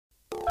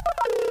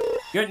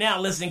You're now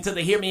listening to the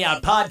Hear Me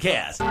Out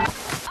podcast.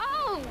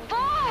 Oh,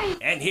 boy!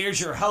 And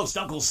here's your host,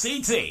 Uncle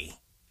CT.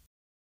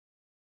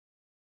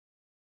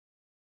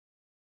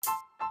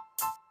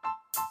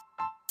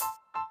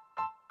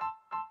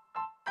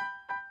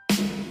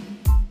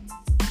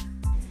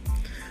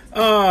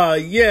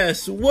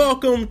 Yes,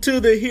 welcome to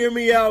the Hear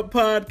Me Out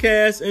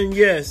podcast, and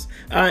yes,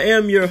 I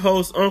am your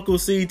host, Uncle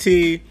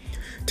CT.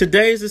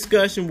 Today's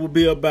discussion will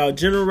be about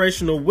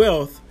generational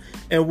wealth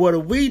and what are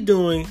we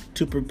doing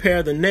to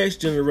prepare the next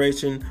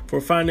generation for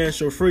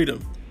financial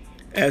freedom.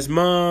 As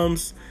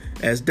moms,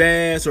 as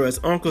dads, or as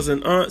uncles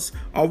and aunts,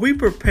 are we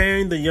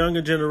preparing the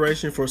younger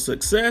generation for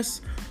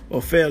success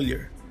or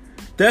failure?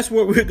 That's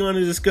what we're going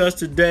to discuss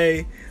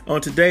today on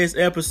today's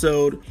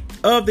episode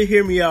of the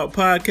Hear Me Out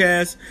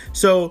podcast.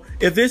 So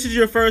if this is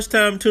your first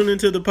time tuning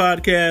into the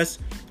podcast,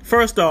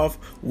 first off,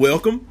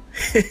 welcome.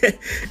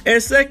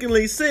 And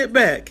secondly, sit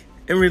back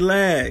and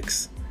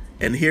relax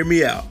and hear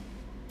me out.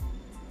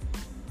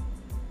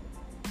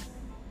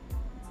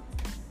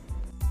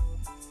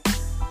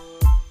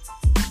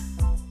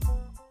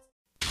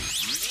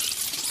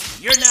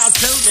 You're now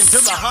tuned into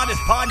the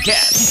hottest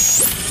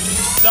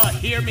podcast, the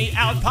Hear Me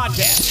Out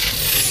podcast.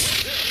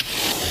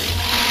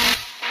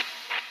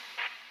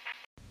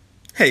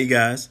 Hey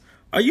guys,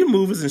 are you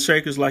movers and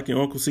shakers like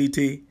your Uncle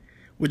CT?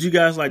 Would you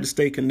guys like to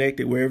stay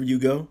connected wherever you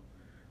go?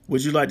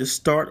 Would you like to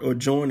start or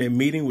join a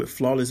meeting with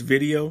flawless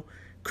video,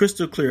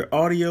 crystal clear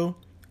audio,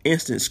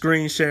 instant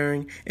screen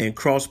sharing, and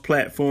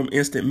cross-platform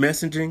instant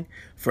messaging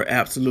for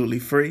absolutely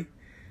free?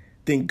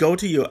 Then go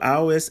to your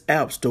iOS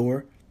App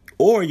Store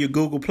or your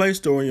Google Play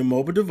Store on your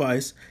mobile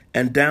device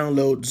and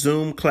download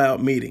Zoom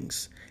Cloud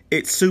Meetings.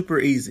 It's super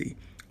easy.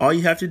 All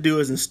you have to do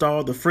is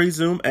install the free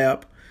Zoom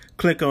app,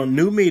 click on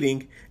New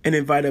Meeting, and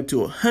invite up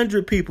to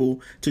 100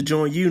 people to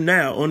join you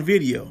now on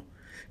video.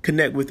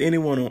 Connect with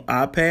anyone on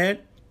iPad,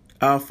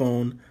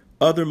 iPhone,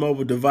 other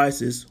mobile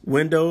devices,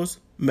 Windows,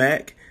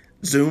 Mac,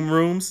 Zoom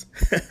Rooms.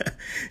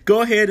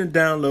 Go ahead and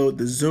download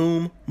the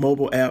Zoom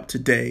mobile app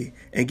today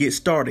and get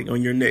started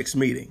on your next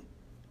meeting.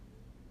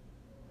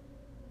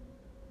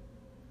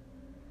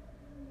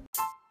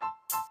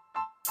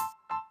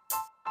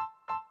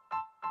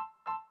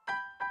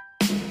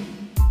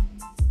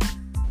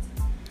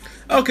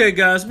 Okay,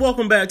 guys,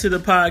 welcome back to the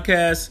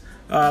podcast.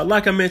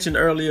 Like I mentioned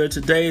earlier,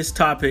 today's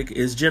topic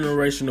is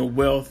generational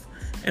wealth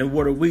and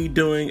what are we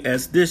doing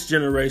as this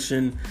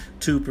generation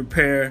to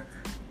prepare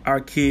our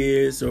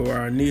kids or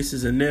our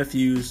nieces and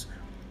nephews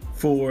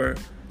for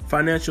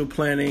financial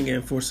planning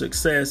and for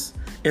success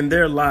in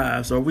their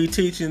lives. Are we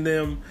teaching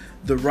them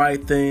the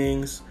right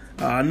things?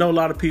 I know a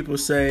lot of people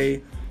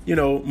say,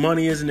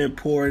 money isn't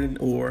important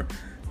or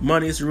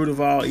money is the root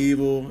of all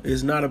evil.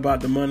 It's not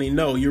about the money.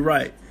 No, you're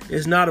right.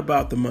 It's not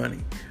about the money,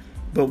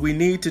 but we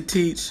need to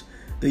teach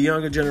the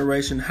younger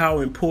generation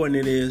how important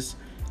it is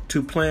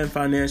to plan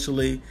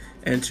financially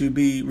and to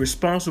be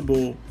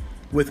responsible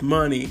with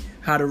money,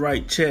 how to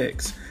write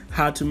checks,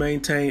 how to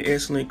maintain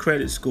excellent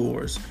credit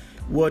scores,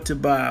 what to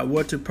buy,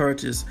 what to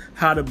purchase,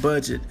 how to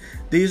budget.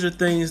 These are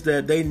things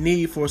that they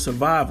need for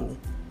survival.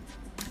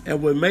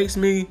 And what makes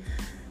me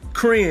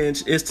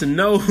cringe is to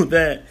know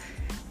that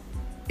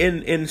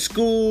in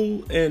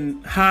school,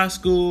 in high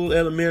school,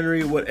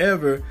 elementary,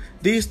 whatever,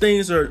 these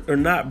things are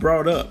not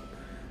brought up.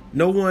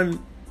 No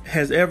one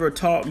has ever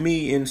taught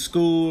me in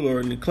school or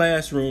in the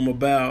classroom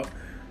about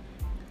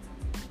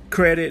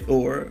credit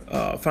or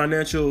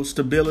financial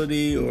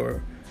stability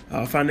or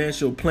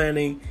financial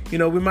planning. We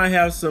might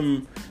have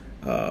some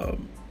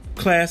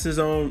classes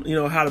on,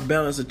 how to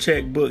balance a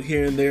checkbook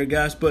here and there,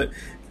 guys, but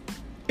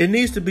it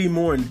needs to be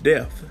more in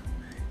depth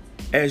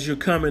as you're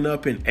coming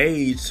up in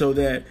age so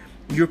that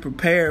you're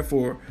prepared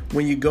for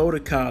when you go to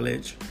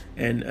college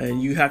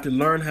and you have to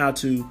learn how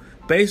to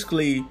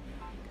basically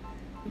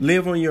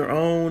live on your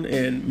own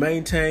and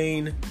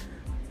maintain,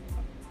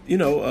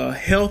 a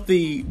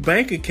healthy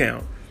bank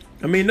account.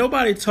 I mean,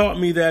 nobody taught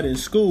me that in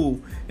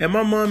school, and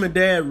my mom and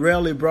dad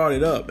rarely brought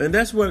it up. And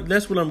that's what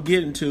I'm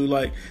getting to.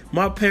 Like,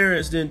 my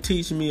parents didn't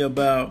teach me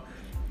about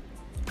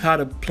how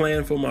to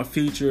plan for my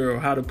future or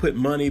how to put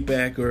money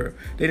back, or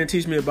they didn't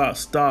teach me about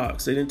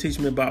stocks. They didn't teach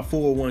me about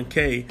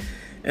 401k.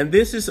 And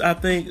this is, I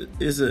think,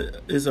 is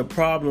a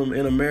problem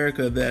in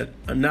America that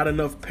not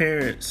enough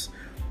parents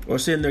are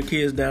sitting their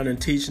kids down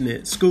and teaching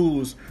it.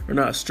 Schools are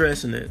not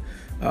stressing it.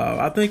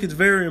 I think it's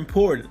very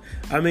important.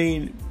 I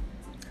mean,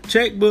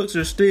 checkbooks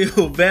are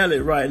still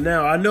valid right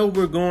now. I know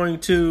we're going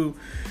to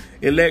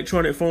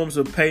electronic forms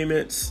of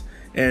payments,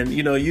 and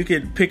you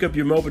could pick up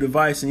your mobile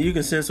device and you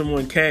can send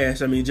someone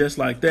cash. I mean, just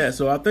like that.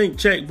 So I think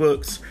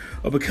checkbooks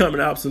are becoming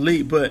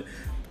obsolete, but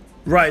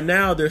right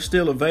now they're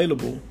still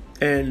available.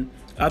 And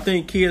I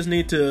think kids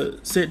need to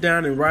sit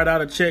down and write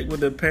out a check with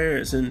their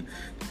parents, and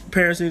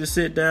parents need to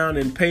sit down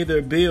and pay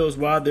their bills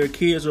while their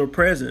kids are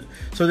present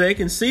so they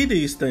can see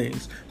these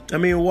things. I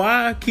mean,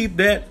 why keep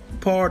that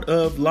part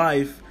of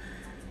life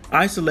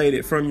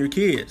isolated from your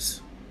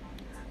kids?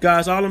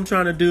 Guys, all I'm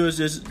trying to do is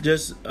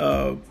just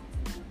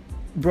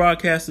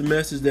broadcast the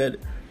message that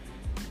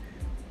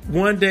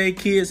one day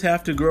kids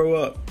have to grow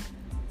up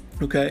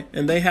Okay,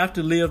 and they have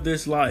to live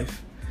this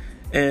life.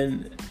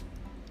 And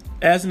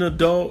as an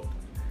adult,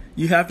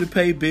 you have to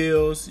pay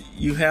bills.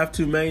 You have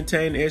to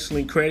maintain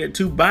excellent credit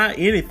to buy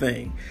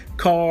anything,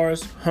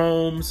 cars,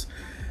 homes,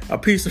 a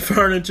piece of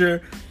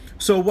furniture.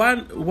 So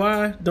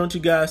why don't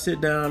you guys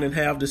sit down and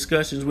have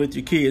discussions with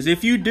your kids?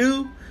 If you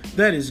do,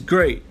 that is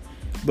great.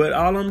 But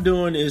all I'm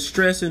doing is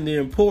stressing the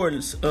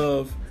importance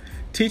of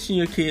teaching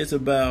your kids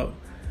about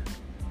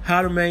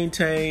how to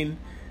maintain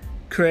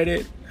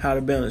credit, how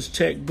to balance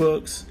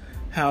checkbooks,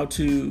 how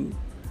to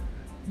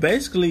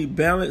basically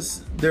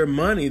balance their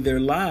money, their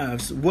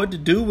lives, what to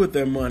do with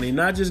their money,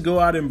 not just go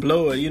out and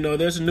blow it. You know,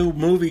 there's a new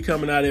movie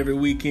coming out every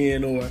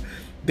weekend, or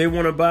they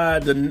want to buy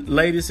the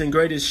latest and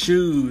greatest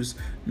shoes.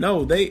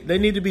 No, they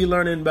need to be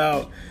learning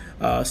about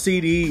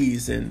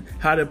CDs and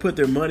how to put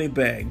their money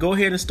back. Go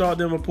ahead and start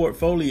them a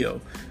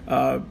portfolio.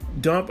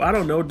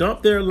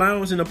 Dump their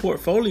allowance in a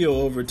portfolio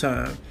over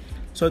time,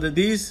 so that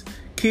these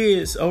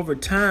kids over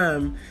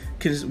time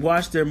can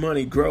watch their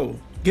money grow.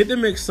 Get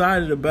them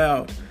excited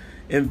about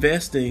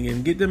investing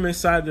and get them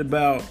excited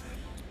about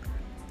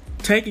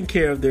taking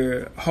care of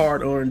their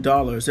hard-earned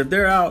dollars. If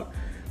they're out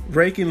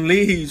raking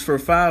leaves for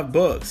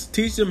 $5,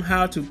 teach them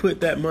how to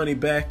put that money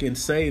back and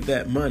save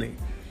that money.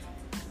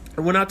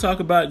 And when I talk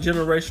about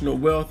generational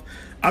wealth,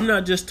 I'm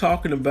not just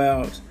talking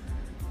about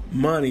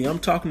money. I'm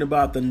talking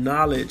about the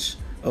knowledge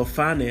of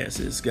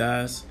finances,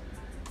 guys.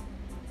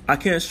 I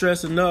can't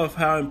stress enough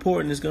how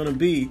important it's going to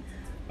be.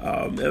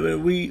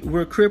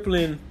 We're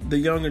crippling the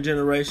younger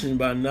generation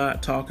by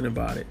not talking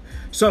about it.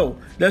 So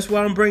that's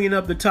why I'm bringing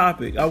up the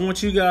topic. I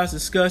want you guys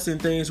discussing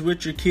things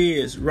with your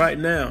kids right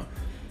now.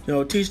 You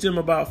know, teach them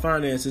about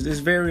finances. It's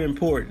very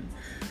important.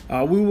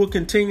 We will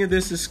continue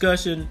this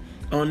discussion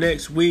on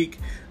next week.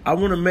 I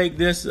want to make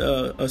this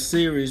a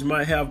series.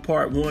 Might have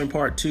part 1,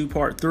 part 2,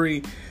 part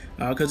 3,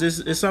 because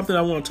it's something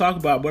I want to talk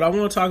about. But I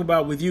want to talk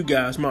about with you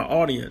guys, my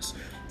audience.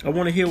 I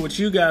want to hear what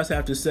you guys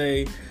have to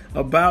say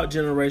about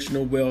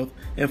generational wealth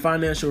and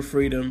financial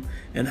freedom,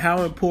 and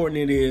how important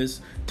it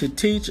is to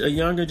teach a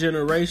younger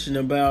generation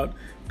about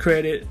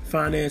credit,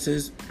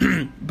 finances,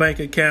 bank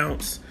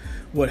accounts,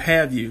 what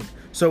have you.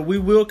 So we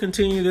will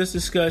continue this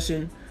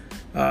discussion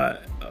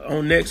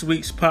on next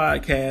week's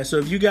podcast. So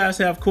if you guys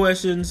have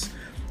questions,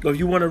 or if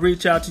you want to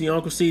reach out to your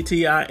Uncle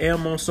CT, I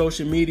am on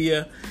social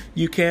media.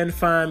 You can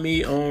find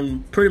me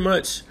on pretty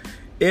much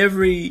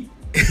every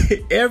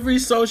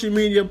social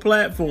media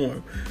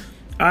platform.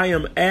 I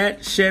am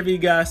at Chevy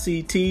Guy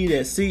CT.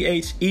 That's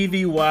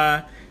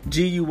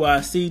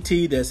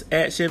ChevyGuyCT. That's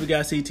at Chevy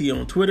Guy CT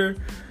on Twitter,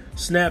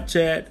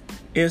 Snapchat,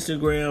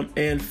 Instagram,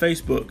 and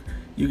Facebook.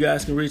 You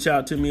guys can reach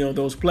out to me on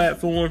those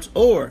platforms.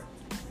 Or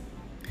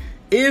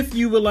if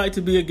you would like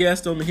to be a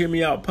guest on the Hear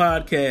Me Out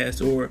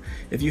podcast, or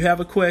if you have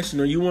a question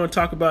or you want to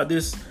talk about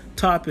this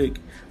topic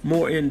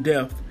more in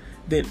depth,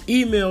 then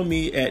email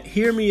me at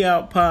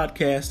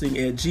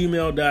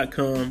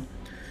hearmeoutpodcasting@gmail.com.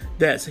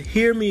 That's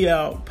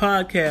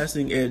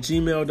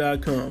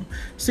hearmeoutpodcasting@gmail.com.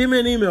 Send me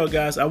an email,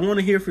 guys. I want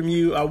to hear from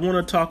you. I want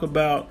to talk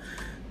about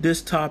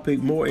this topic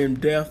more in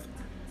depth,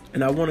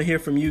 and I want to hear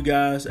from you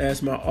guys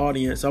as my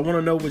audience. I want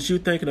to know what you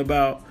think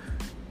about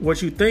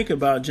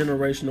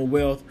generational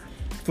wealth.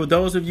 For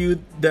those of you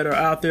that are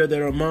out there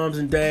that are moms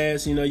and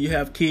dads, you know, you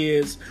have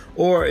kids,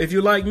 or if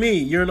you're like me,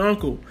 you're an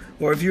uncle,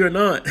 or if you're an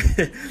aunt,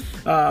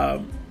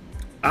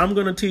 I'm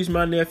going to teach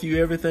my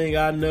nephew everything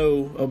I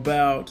know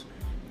about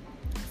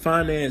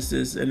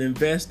finances and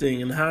investing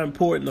and how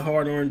important the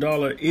hard-earned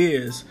dollar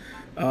is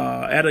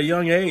at a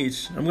young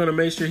age. I'm going to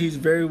make sure he's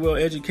very well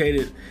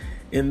educated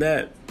in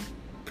that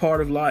part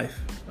of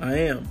life. I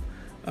am.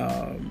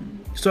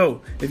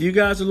 So if you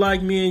guys are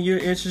like me and you're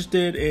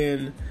interested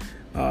in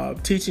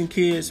teaching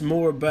kids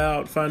more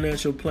about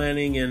financial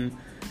planning and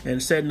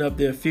setting up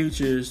their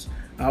futures,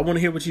 I want to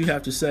hear what you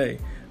have to say.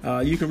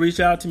 You can reach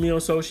out to me on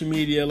social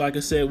media. Like I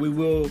said, we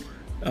will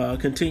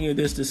continue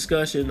this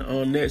discussion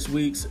on next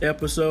week's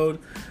episode,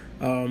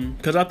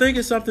 because I think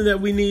it's something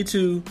that we need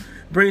to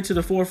bring to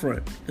the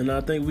forefront, and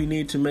I think we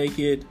need to make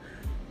it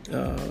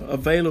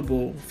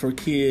available for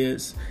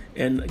kids.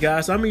 And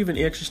guys, I'm even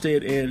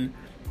interested in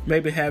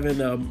maybe having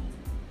a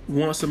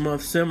once a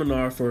month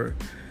seminar for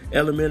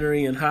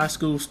elementary and high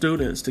school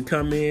students to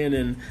come in,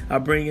 and I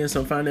bring in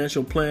some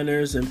financial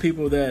planners and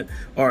people that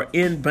are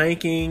in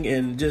banking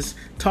and just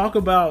talk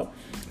about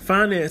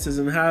finances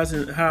and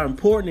how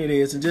important it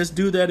is, and just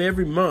do that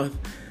every month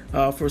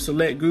for a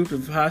select group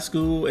of high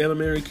school,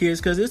 elementary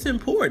kids, because it's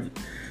important.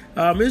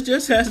 It's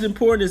just as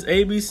important as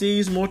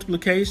ABCs,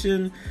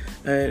 multiplication,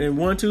 and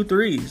 1, 2,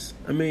 3s.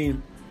 I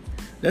mean,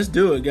 let's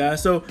do it,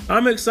 guys. So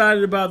I'm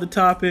excited about the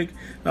topic.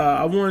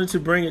 I wanted to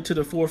bring it to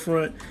the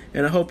forefront,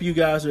 and I hope you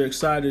guys are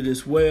excited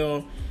as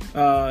well.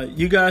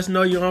 You guys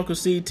know your Uncle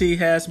CT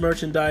has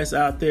merchandise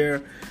out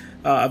there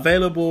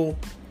available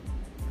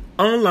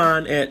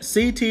online at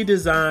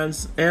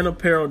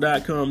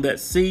ctdesignsandapparel.com.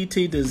 That's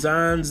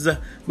ctdesigns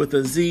with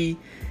a Z,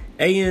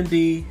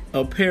 A-N-D,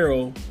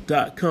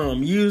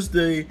 apparel.com. Use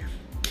the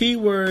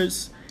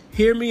keywords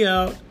Hear Me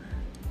Out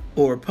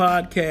or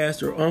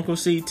podcast or Uncle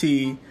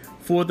CT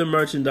for the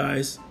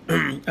merchandise.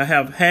 I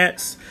have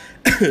hats.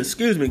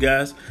 Excuse me,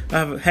 guys. I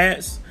have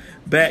hats,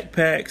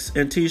 backpacks,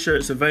 and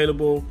t-shirts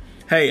available.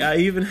 Hey, I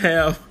even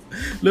have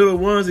little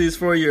onesies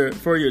for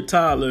your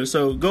toddler.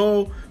 So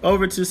go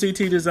over to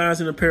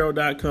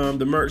ctdesignsandapparel.com,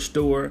 the merch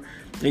store,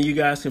 and you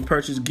guys can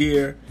purchase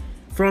gear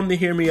from the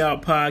Hear Me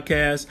Out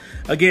podcast.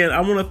 Again,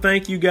 I want to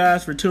thank you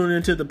guys for tuning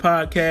into the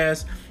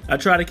podcast. I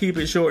try to keep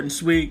it short and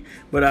sweet,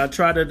 but I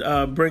try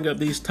to bring up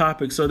these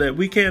topics so that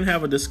we can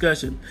have a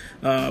discussion.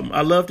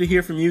 I love to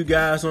hear from you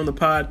guys on the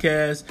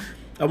podcast.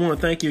 I want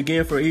to thank you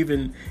again for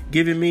even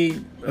giving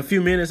me a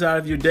few minutes out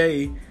of your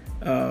day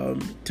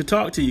to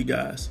talk to you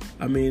guys.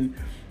 I mean,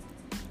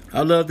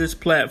 I love this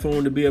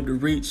platform to be able to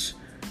reach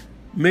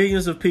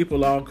millions of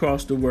people all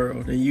across the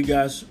world, and you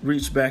guys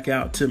reach back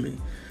out to me.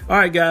 All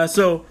right, guys,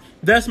 so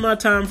that's my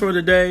time for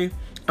today.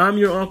 I'm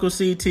your Uncle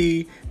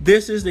CT.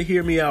 This is the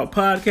Hear Me Out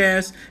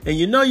podcast, and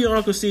you know your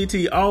Uncle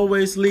CT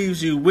always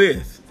leaves you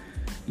with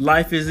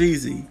life is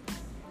easy.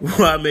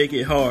 Why make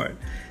it hard?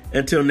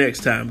 Until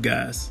next time,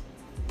 guys.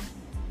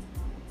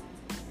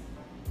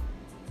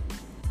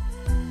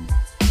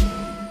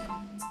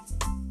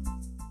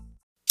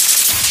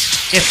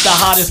 It's the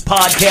hottest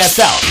podcast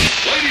out.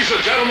 Ladies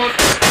and gentlemen,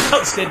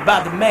 Hosted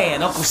by the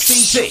man, Uncle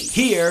CT.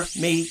 Hear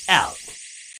me out.